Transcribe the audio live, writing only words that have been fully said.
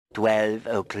12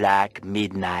 o'clock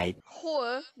midnight.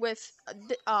 Whore with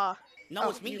No,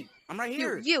 it's me. I'm right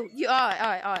here. You.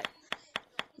 Alright.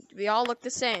 We all look the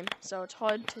same, so it's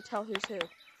hard to tell who's who.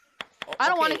 I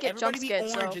don't want to get jump scared,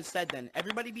 Everybody be orange so... instead then.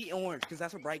 Everybody be orange, because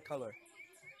that's a bright color.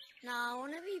 No, I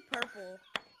want to be purple.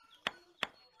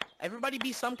 Everybody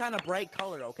be some kind of bright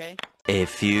color, okay? A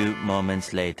few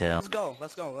moments later. Let's go.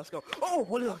 Oh,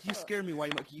 what? You scared me,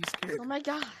 White Monkey. You scared me. Oh my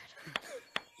god.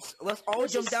 Let's all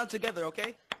jump down together,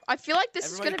 okay? I feel like this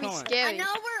Everybody is gonna be come on. scary.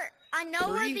 I know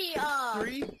where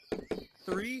the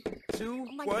 3, 2,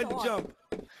 my 1, God. jump.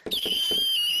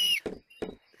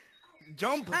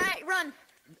 Jump. All right, run.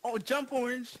 Oh, jump,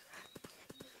 orange.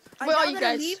 Where are you Gonna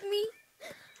guys? leave me?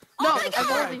 No, Oh my I God.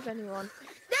 won't leave anyone.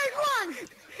 There's one.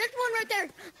 There's one right there.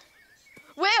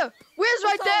 Where? Where's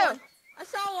right there? I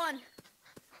saw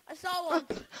one.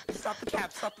 Stop the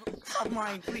cap. Stop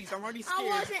mine, please. I'm already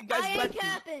scared. You guys I ain't left me.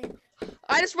 capping.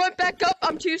 I just went back up.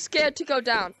 I'm too scared to go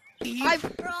down. I've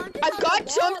Bro, I'm just I've on got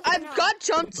the jump. wall I've now. got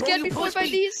jump Bro, scared you before pushed by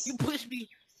me. these. You pushed me.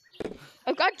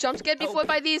 I've got jump scared before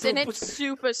by these, and Don't it's push-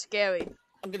 super scary.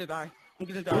 I'm gonna die.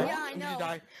 Yeah, I I'm know. gonna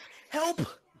die. Help!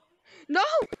 No.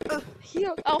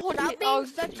 Here, I'll hold you. Stop being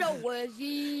such a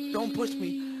wizzy. Don't push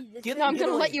me. No, I'm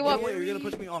gonna let you up. You're gonna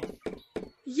push me off.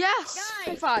 Yes. High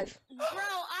Guys. five. Bro,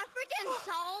 I freaking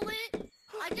saw it.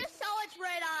 I just saw its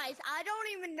red eyes. I don't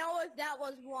even know if that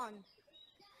was one.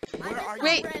 Where are you?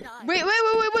 Wait. Red eyes.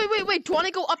 Wait. Do you want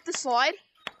to go up the slide?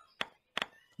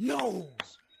 No!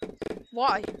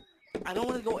 Why? I don't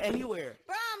want to go anywhere.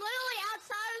 Bro, I'm literally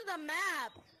outside of the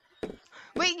map.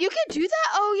 Wait, you can do that?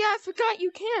 Oh yeah, I forgot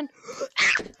you can.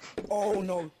 Oh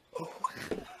no.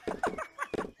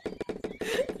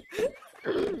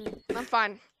 I'm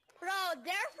fine. Bro,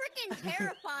 they're freaking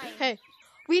terrifying. Hey,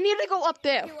 we need to go up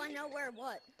there Do I know where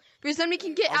what? because then we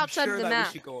can get I'm outside sure of the that map.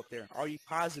 we should go up there. Are you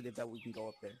positive that we can go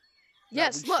up there?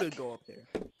 Yes, That we look. should go up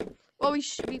there. Well,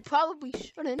 we probably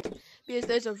shouldn't because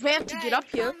there's a ramp to get Guys, up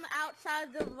here. Come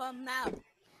outside of the map.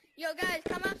 Yo, guys,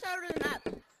 come outside of the map.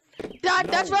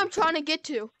 That's No. what I'm trying to get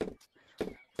to.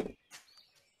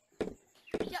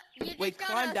 You just Wait,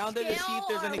 gotta climb down there to see if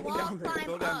there's scale or anything wall down there. climb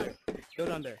Go down up. there. Go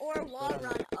down there. Or wall down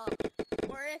run up.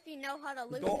 Or if you know how to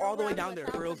lose Go all the way your down there.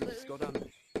 without For real, the just go lose, down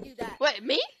there. do that. Wait,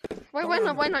 me? Why Go not?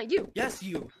 down Why there. not you? Yes,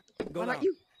 you. Go Why down. not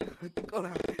you? Go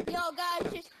down. Yo,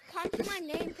 guys, just come to my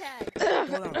name tag.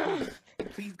 Go down.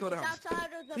 Please go It's down. outside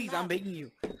of the Please, map. I'm begging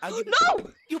you. I'll give No!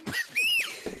 You.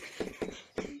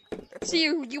 See,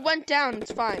 you went down.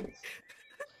 It's fine.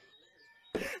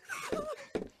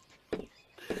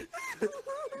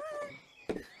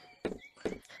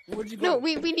 Where'd you go? No,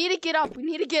 we need to get up. We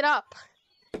need to get up.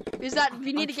 Because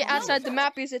we need to get outside the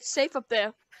map because it's safe up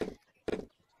there.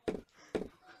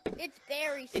 It's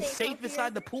very safe. It's safe up beside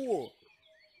here. the pool.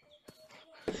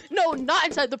 No, not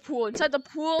inside the pool. Inside the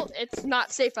pool, it's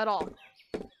not safe at all.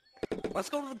 Let's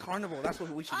go to the carnival. That's what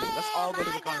we should do. Let's all go to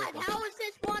the my God, carnival. how is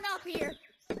this one up here?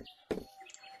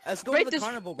 Let's go Wait, to the this-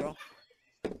 carnival, bro.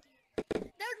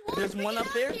 There's There's one freaking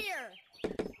up there? Here.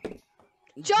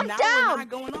 Jump now down! We're not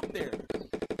going up there.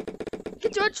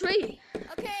 Get to a tree.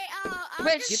 Okay, I'll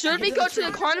Wait, just should jump we to go the to the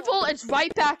tree. carnival? It's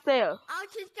right back there. I'll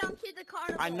just jump to the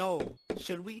carnival. I know.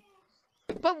 Should we?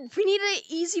 But we need an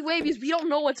easy way because we don't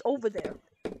know what's over there.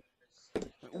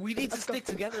 We need to Let's go. stick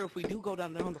together if we do go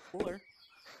down there on the floor.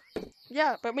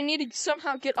 Yeah, but we need to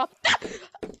somehow get up.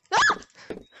 Ah!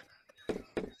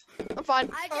 I'm fine.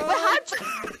 I But just,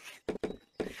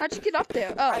 how'd you get up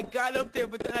there? Oh, I got up there,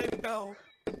 but then I fell.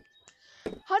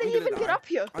 how did I'm you gonna even get die. up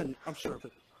here? I'm sure of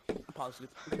it. I'm positive.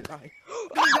 I'm gonna die. I'm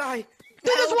gonna die. Dude,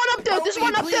 there's Help! one up there. Help There's me,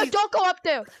 one up there. please. Don't go up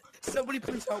there. Somebody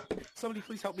please help. Somebody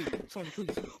please help me. Somebody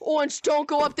please. Orange, don't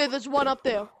go up there. There's one up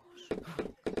there.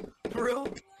 For real?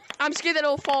 I'm scared that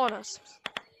it'll fall on us.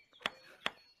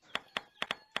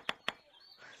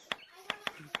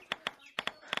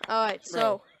 Alright,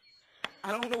 so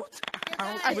I don't know what to,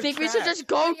 I think we should just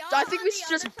go. Are y'all I think on we the should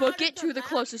just other book side it of to the the map?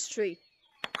 closest tree.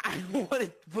 I don't want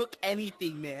to book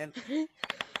anything, man.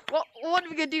 Well, what are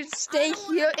we gonna do? Stay don't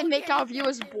wanna here and book make our anything,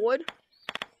 viewers dude. bored?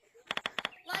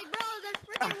 like, bro, there's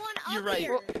freaking one up You're right.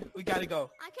 here. We gotta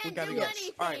go. I We can't gotta do go.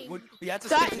 anything. All right, we have to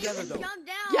That- stick together though. Jump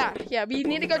down. Yeah, we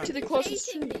need to go to the closest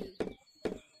Chasing tree.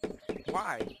 me.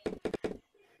 Why?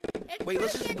 It's Wait,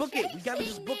 let's just freaking book it. We gotta just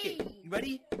chasing book it. me. You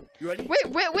ready? You ready? Wait.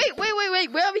 Where are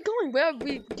we going? Where are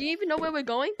we? Do you even know where we're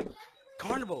going?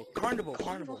 Carnival.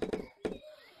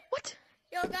 What?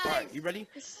 Yo, All guys. right, you ready?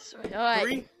 Alright.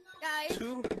 3, Guys.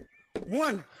 2,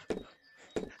 1.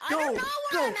 I don't know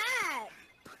go. where I'm at.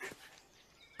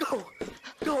 Go.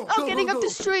 Go. I'm go, getting go, up go.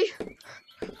 this tree.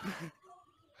 Wait,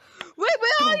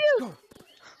 where are you? Go.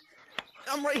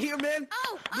 I'm right here, man.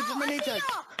 Oh, This is my I name see tag.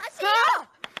 y'all. I see Huh? y'all.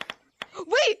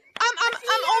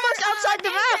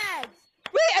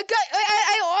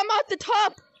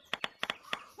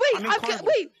 I'm in I've got.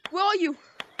 carnival. Wait, where are you?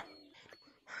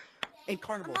 In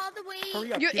carnival. I'm all the way.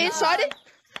 Hurry up. You're get out. inside it?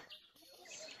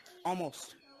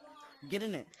 Almost. Get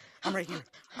in it. I'm right here.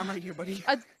 I'm right here, buddy.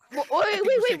 Wait, you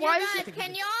wait, said- why You is guys, it?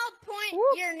 can y'all point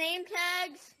Whoop. your name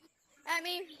tags at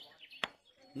me?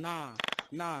 Nah.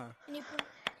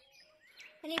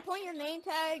 Can you point your name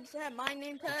tags at my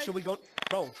name tag? Should we go?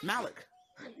 Bro, Malik.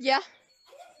 Yeah.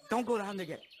 Don't go down there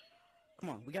yet. Come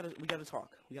on. We gotta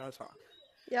talk.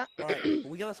 Yeah. All right.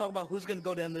 We gotta talk about who's gonna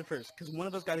go down there first, because one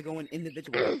of us gotta go in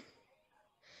individually.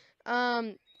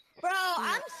 Bro,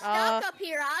 I'm stuck up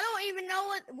here. I don't even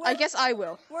know I guess I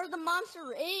will. where the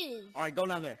monster is. All right, go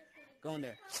down there. Go in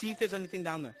there. See if there's anything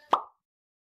down there.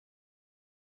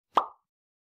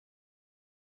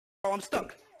 Oh, I'm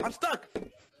stuck.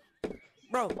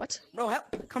 Bro. What? Bro,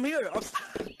 help. Come here.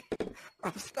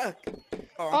 I'm stuck.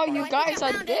 Oh, I'm you fine. got I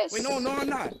inside found this. Wait, no, I'm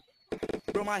not.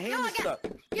 Bro, my hand is stuck.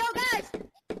 Yo, guys,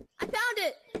 I found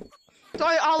it.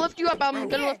 Sorry, I'll lift you up. I'm Bro.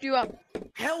 gonna lift you up.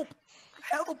 Help.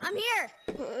 I'm here.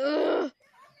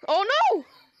 Oh no!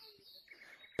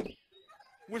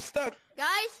 We're stuck. Guys,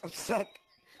 I'm stuck.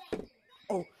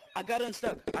 Oh, I got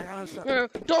unstuck.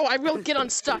 No, I will get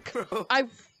unstuck. Bro. I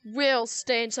will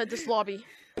stay inside this lobby.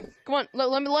 Come on,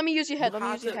 let me use your head. Let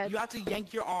me use your head. You have to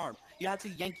yank your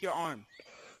arm.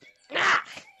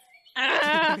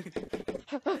 Ah!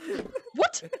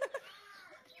 What?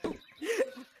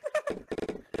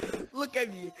 Look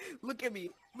at me. Man.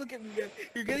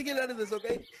 You're gonna get out of this,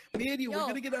 okay? Me and you, we're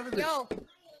gonna get out of this. Yo,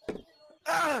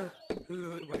 Ah! Oh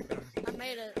my god. I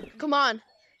made it. Come on.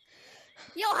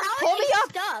 Yo, how Pull are me you up.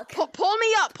 stuck? Pull me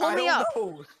up. Pull me up.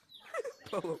 Pull.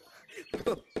 Pull.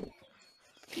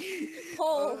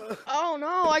 Oh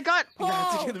no, I got. You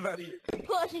have to get him out of here.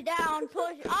 Push it down.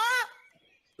 Push it up.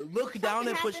 Look down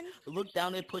and push. happened. Look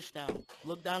down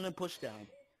and push down.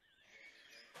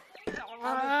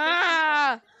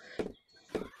 Ah!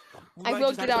 We I might will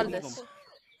just get have to out of leave this. him.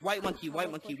 White monkey.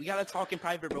 We gotta talk in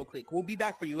private real quick. We'll be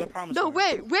back for you, I promise. No, you.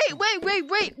 wait,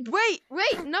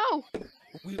 no.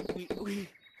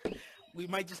 We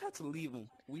might just have to leave him.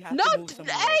 We have No, to move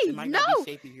somewhere else. hey, It might not no.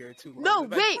 be safe here too long. No, We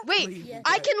might have to wait. leave him.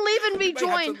 I can leave and We might have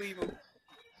to rejoin. leave him.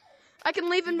 I can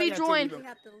leave and We might have to rejoin. leave him. We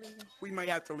have to leave. We might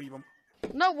have to leave him.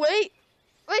 No, wait,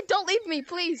 don't leave me,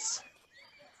 please.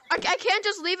 I can't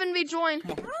just leave and rejoin.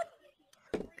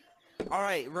 All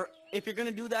right. If you're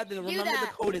gonna do that, then remember the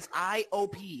that. code is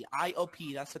IOP.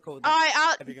 IOP. That's the code. All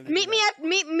right, If you're gonna meet do me that.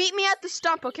 meet me at the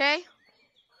stump, okay?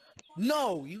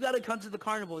 No, you gotta come to the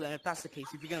carnival then. If that's the case,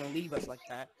 if you're gonna leave us like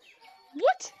that.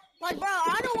 What? Like, bro,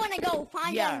 I don't want to go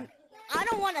find Yeah. them. I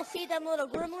don't want to see them little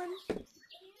gremlins.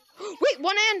 Wait,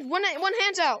 one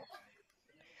hand's out.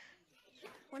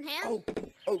 One hand.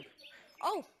 Oh.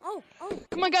 Oh.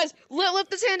 Come on, guys, lift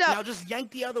this hand Now out. just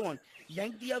yank the other one.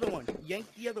 Yank the other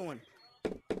one.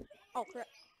 Oh, crap.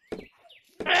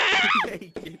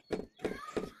 Yank it.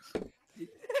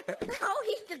 Oh,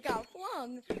 he just got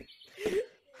flung.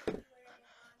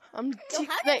 I'm. So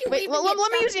how did you Wait. even Let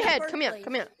get me stuck use in your the head. first Come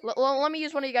here. place? Let me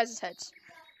use one of you guys' heads.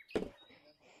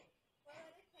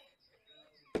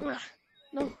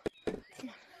 No. Come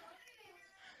on.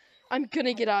 I'm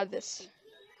gonna get out of this.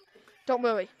 Don't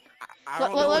worry. I Let-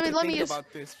 don't know what to let me think use-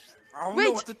 about this. I don't Wait.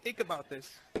 know what to think about this.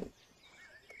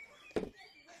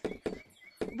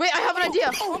 Wait, I have an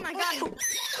idea. Oh my god.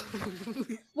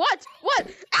 What?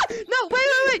 Ah! No!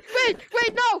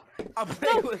 Wait! No! I'm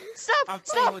playing No! with. Stop! I'm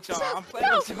playing Stop! with y'all. Stop! I'm playing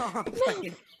No! with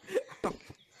y'all.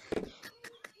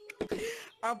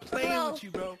 I'm playing Bro. with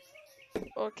you, bro.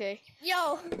 Okay.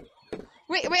 Yo.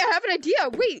 Wait! I have an idea.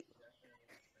 Wait.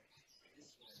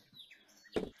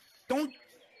 Don't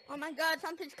Oh my god,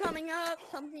 something's coming up.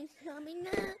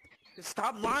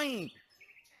 stop lying.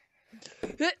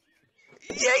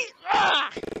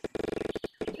 Ah!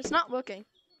 It's not working.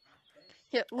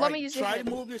 Here, let Alright, me use your Try head.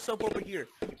 to move yourself over here.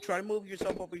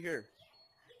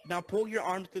 Now pull your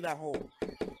arm through that hole.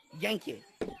 Yank it.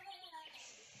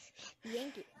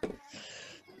 Yank it.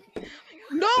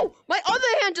 No! My other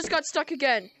hand just got stuck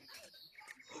again.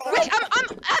 Wait,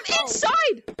 I'm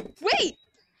inside. Wait,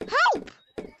 help!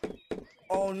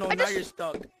 Oh no! I Now just- you're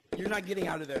stuck. You're not getting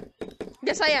out of there.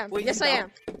 Yes, I am. Wait, Yes, you I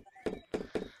don't?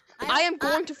 am. I am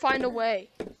going to find a way.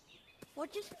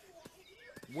 What just?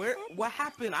 What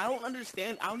happened? I don't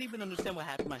understand. I don't even understand what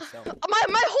happened myself. My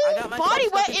I whole got myself body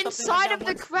stuck went in something inside like of the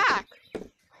that crack.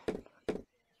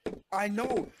 I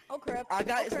know. Oh crap. I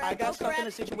got oh, stuck in crap.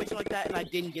 a situation like that and I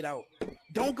didn't get out.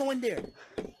 Don't go in there.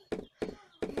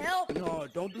 Help! No,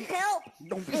 don't do. Help!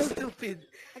 Don't be stupid.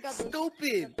 I got this.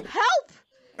 Stupid. Help!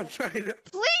 I'm trying to.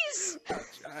 Please!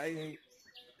 I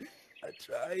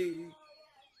try.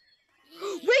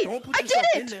 Wait, Don't put I did yourself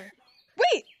in it! there.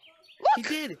 Wait, He look!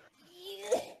 did.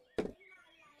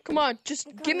 Come on, just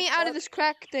get me out of this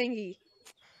crack thingy.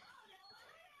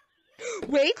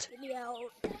 Wait. Get me out.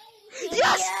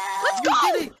 Yes! Let's go!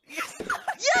 You did it!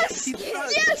 Yes! He's stuck.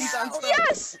 Yes! He's unstuck.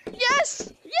 Yes!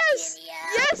 Yes! Yes!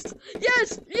 Yes!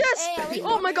 Yes! Yes! Hey,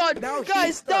 Oh my god, Now he's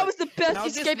guys, that stuck. was the best Now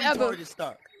this escape ever. retard is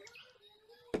stuck.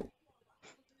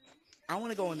 I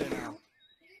want to go in there now.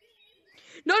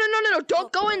 No,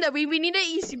 don't go in there. We need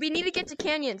to get to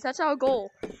canyons. That's our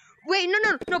goal. Wait,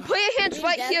 no, put your hands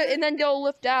right here and then they'll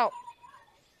lift out.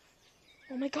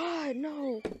 Oh my god,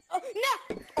 no. Oh,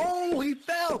 no! Oh, he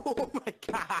fell! Oh my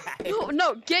god!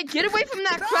 No, get away from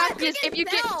that crack, because if you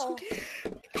get...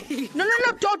 No,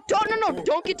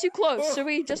 don't get too close. Should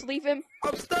we just leave him?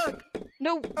 I'm stuck!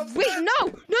 No, wait,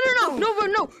 no,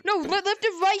 lift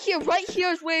it right here. Right here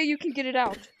is where you can get it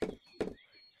out.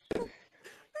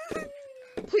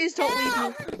 Please don't leave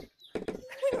me.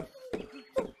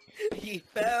 He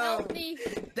fell! Help me.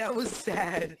 That was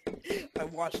sad. I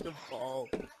watched him fall.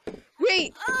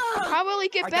 Wait, Oh, how will he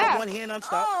get I back? got one hand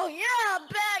unstuck. oh yeah, I'm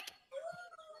back.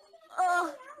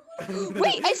 Oh,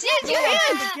 Wait, I see it, two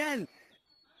hands! Again!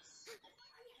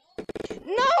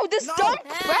 No, this No. dumb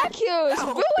crack here is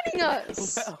Help. ruining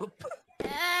us. Help.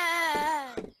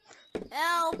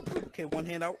 help. Okay, one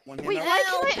hand out, one hand Wait, out. why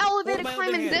can I elevator Hold my climb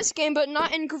other in hand. this game but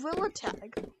not in Gorilla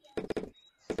Tag?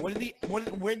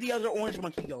 Where'd the other orange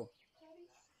monkey go?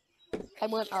 I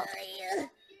went up.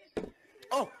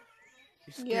 Oh!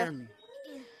 You scared Yeah. me.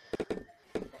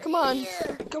 Come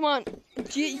on.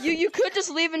 You could just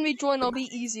leave and rejoin. I'll be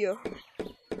easier.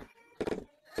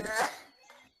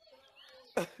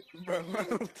 Bro, I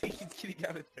don't think he's getting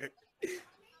out of there.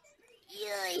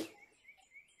 Yay.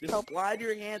 Just Help. slide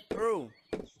your hand through.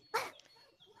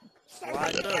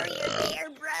 Slide through. There,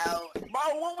 bro.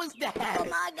 Bro, what was that? Oh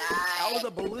my That was god.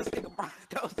 a ballistic.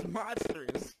 That was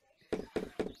monstrous.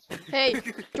 Hey, do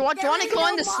you want to go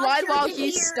on the slide while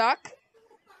he's stuck?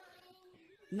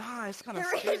 Nah, it's kind of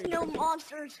There scary. is no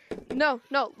monsters. No.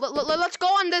 Let's go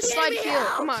on this Get slide me here. out.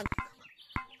 Come on.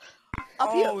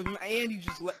 Up here. Oh, and you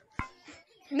just let.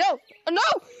 No,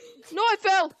 I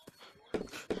fell.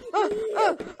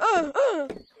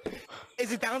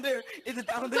 Is it down there? Is it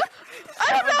down there?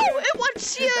 I don't know. It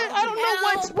what's here. I don't know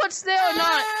what's there or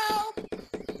not. Help.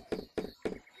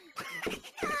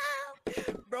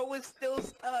 Bro, it's still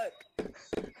stuck.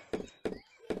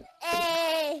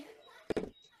 Hey.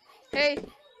 Hey,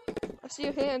 I see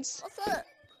your hands. What's up?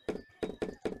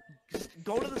 Just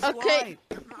go to the slide. Okay.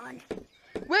 Come on.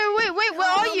 Wait, where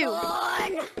are you?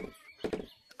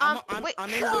 Come on. Wait, I'm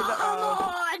in Come where the,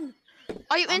 on.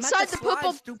 are you I'm at inside the slide,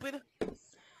 purple? stupid.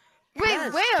 Wait,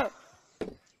 Yes. where?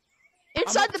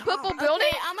 Inside up the top. purple building?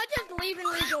 Okay, I'ma just leave and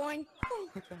rejoin.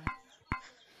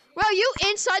 Well, are you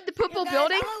inside the purple You guys,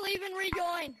 building? I'm gonna leave and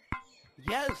rejoin.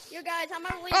 Yes. You guys, I'm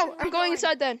gonna leave. Oh, and I'm going rejoin.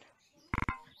 inside then.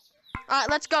 Alright,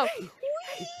 let's go.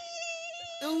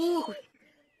 Ooh.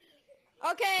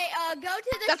 Okay, go to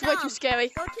the That's way stump. too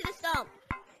scary. Go to the stump.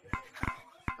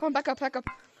 Come on, back up.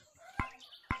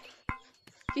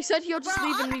 He said he'll just Bro,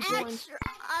 leave and I'm rejoin.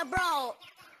 bro,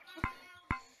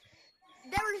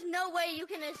 there is no way you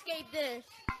can escape this.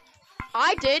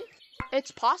 I did.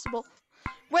 It's possible.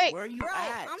 Wait, Where are you Bro,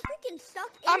 at? I'm freaking stuck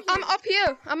in I'm here. up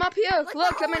here. I'm up here. Like,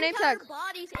 Look, my I'm an whole name tag. entire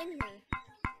body's in here.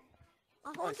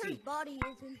 My whole I entire see. body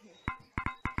is in here.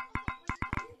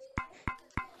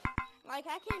 Like,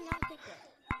 I cannot take that.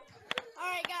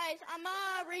 Alright, guys, I'm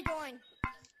rejoin.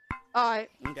 Alright.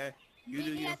 Okay. You Meet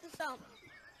do me you. at the stump.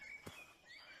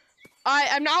 Alright,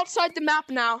 I'm outside the map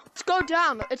now. Let's go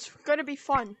down. It's gonna be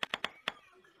fun.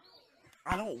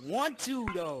 I don't want to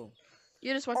though.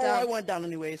 You just went Oh, I down. went down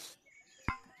anyways.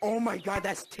 Oh my god,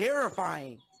 that's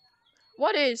terrifying.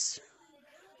 What is?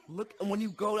 Look, when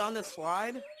you go down the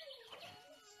slide,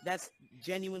 that's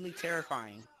genuinely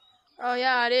terrifying. Oh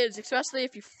yeah, it is. Especially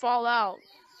if you fall out.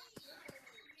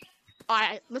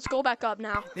 Alright, let's go back up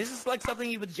now. This is like something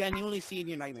you would genuinely see in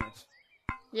your nightmares.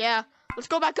 Yeah, let's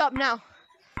go back up now.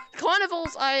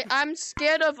 Carnivals, I'm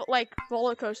scared of like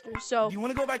roller coasters. So, Do you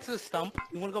want to go back to the stump?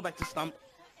 You want to go back to the stump?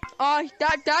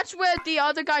 that's where the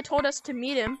other guy told us to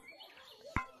meet him.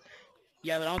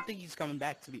 Yeah, but I don't think he's coming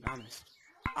back, to be honest.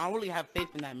 I don't really have faith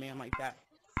in that man like that.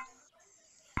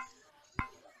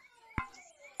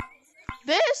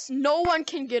 This, no one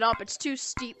can get up. It's too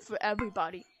steep for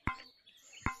everybody.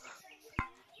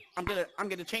 I'm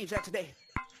gonna change that today.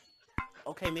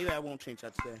 Okay, maybe I won't change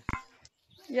that today.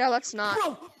 Yeah, let's not.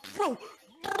 Bro!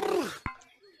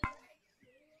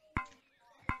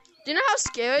 Do you know how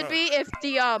scary it'd be if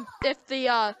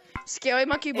the scary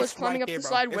monkey was It's climbing right up there, the bro.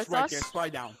 slide It's with right us? There.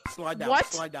 Slide down. Slide down. What?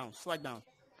 Slide down. Slide down.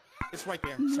 It's right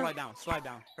there. Slide down. Slide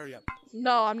down. Hurry up.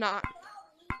 No, I'm not.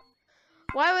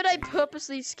 Why would I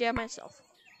purposely scare myself?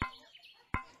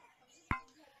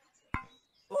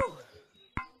 Oh.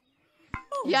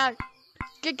 Oh. Yeah.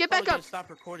 Get back Probably up. gonna stop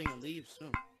recording and leave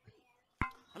soon.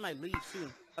 I might leave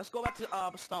soon. Let's go back to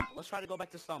Stump. Let's try to go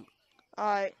back to Stump.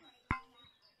 Alright.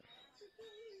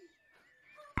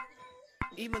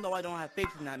 Even though I don't have faith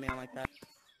in that man like that.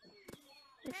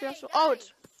 Oh,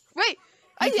 it's... Wait!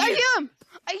 I He's hear here. him!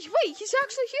 Wait, he's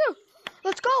actually here!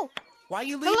 Let's go! Why are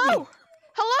you leaving? Hello!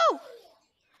 Hello!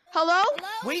 Hello?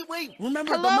 Wait.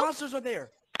 Remember, Hello? the monsters are there.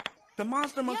 The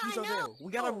monster monkeys I are there.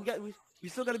 know. We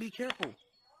still gotta be careful.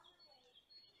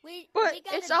 But we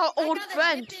gotta, it's our I old gotta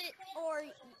friend. zip it or,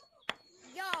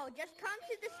 yo, just come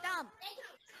to the stump.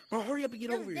 Bro, hurry up and get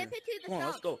Just over zip here. it to the Come on,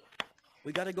 let's stump. go.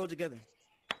 We gotta go together.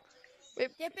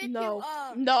 Wait, Zip it no.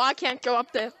 to, No, I can't go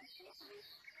up there.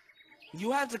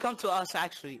 You have to come to us,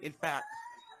 actually, in fact.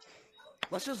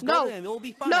 Let's just No. go to him. It'll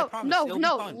be fun, No, I promise. no, It'll be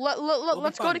no. fun.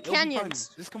 Let's go to It'll be fun. canyons.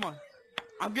 Just come on.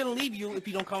 I'm gonna leave you if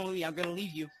you don't come with me. I'm gonna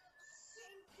leave you.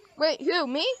 Wait, who?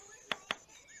 Me?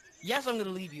 Yes, I'm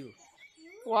gonna leave you.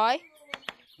 Why?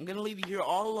 I'm gonna leave you here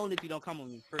all alone if you don't come with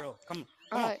me. For real. Come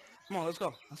on. Alright. Come on, let's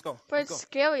go. Let's go. But Let's it's go.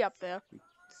 scary up there.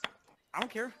 I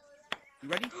don't care. You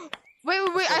ready? Wait,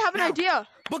 Let's I go. have an Now. idea.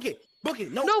 Book it. Book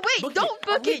it. No. No, wait, book don't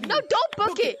book I'm it. leaving No, you. don't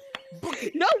book it. Book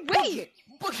it. No, Book wait. it.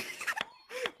 Book it.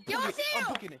 Yo, I Book it. see I'm you.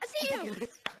 booking it. I see I'm you. booking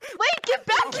it. Wait, get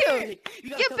back I'm here. booking it. You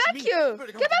gotta Get come back to me. here. You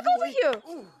better come Get to back me. over here.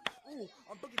 Ooh,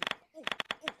 I'm booking it.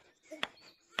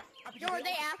 I bet Yo, are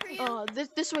they after you? Oh,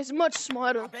 this was much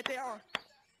smarter. I bet they are.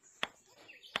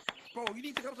 Bro, you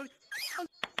need to come to me.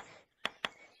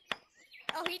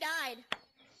 Oh, he died.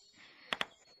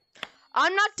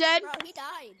 I'm not dead. Bro, he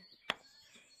died.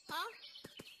 Huh?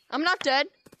 I'm not dead.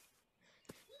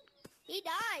 He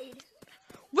died.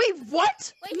 Wait,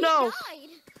 what? Wait, he No. died.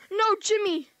 No,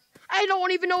 Jimmy. I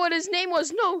don't even know what his name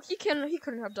was. No, he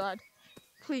couldn't have died.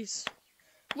 Please.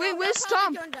 Wait, Yo, where's he'll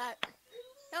probably Stomp? join back.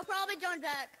 He'll probably join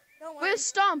back. Don't worry. Where's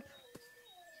Stomp?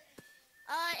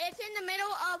 It's in the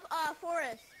middle of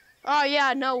forest. Oh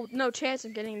yeah, no chance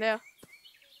of getting there.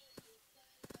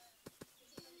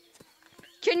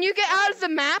 Can you get out of the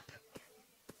map?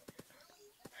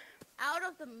 Out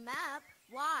of the map?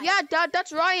 Why? Yeah,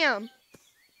 that's where I am.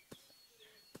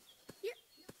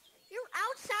 You're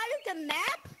outside of the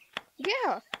map?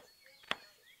 Yeah.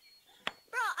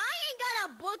 Bro, I ain't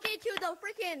gonna book it to the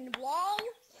freaking wall.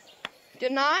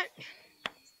 Did not?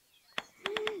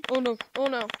 Oh no, oh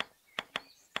no.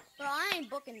 Bro, I ain't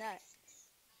booking that.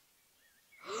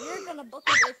 You're gonna book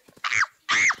it if...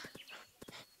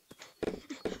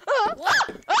 What?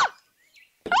 Oh,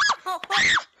 oh.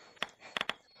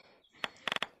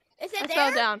 Is it I there?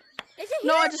 fell down. Is it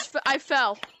No, here? I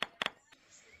fell.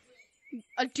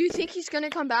 Do you think he's gonna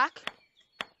come back?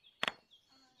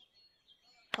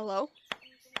 Hello?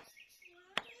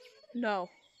 No.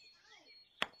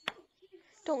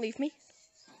 Don't leave me.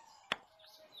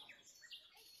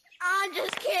 I'm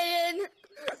just kidding.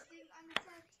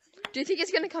 Do you think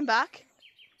he's gonna come back?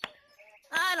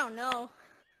 I don't know.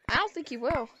 I don't think he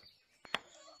will.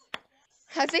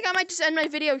 I think I might just end my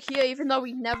video here, even though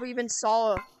we never even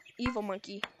saw a evil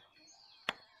monkey.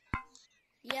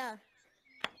 Yeah.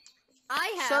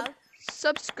 I have.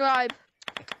 Subscribe.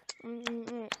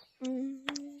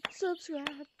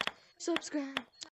 Subscribe.